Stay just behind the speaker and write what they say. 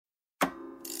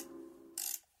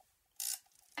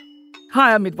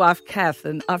Hi, I'm midwife Kath,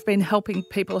 and I've been helping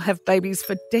people have babies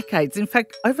for decades. In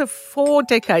fact, over 4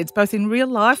 decades, both in real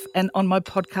life and on my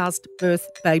podcast, Birth,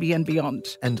 Baby and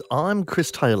Beyond. And I'm Chris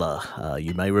Taylor.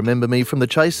 You may remember me from The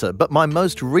Chaser, but my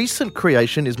most recent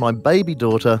creation is my baby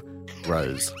daughter,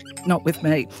 Rose. Not with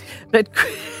me. But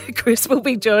Chris will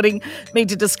be joining me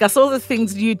to discuss all the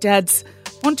things you dads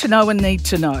want to know and need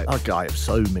to know. Okay, I have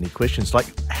so many questions, like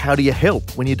how do you help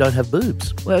when you don't have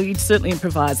boobs? Well, you'd certainly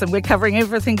improvise, and we're covering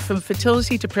everything from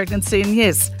fertility to pregnancy and,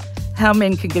 yes, how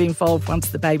men can get involved once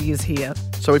the baby is here.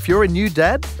 So if you're a new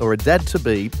dad or a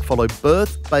dad-to-be, follow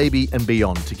Birth, Baby and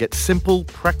Beyond to get simple,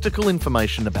 practical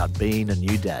information about being a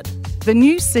new dad. The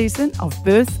new season of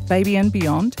Birth, Baby and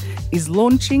Beyond is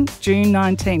launching June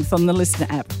 19th on the Listener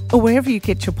app or wherever you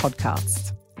get your podcasts.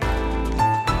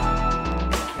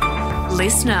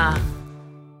 Listener.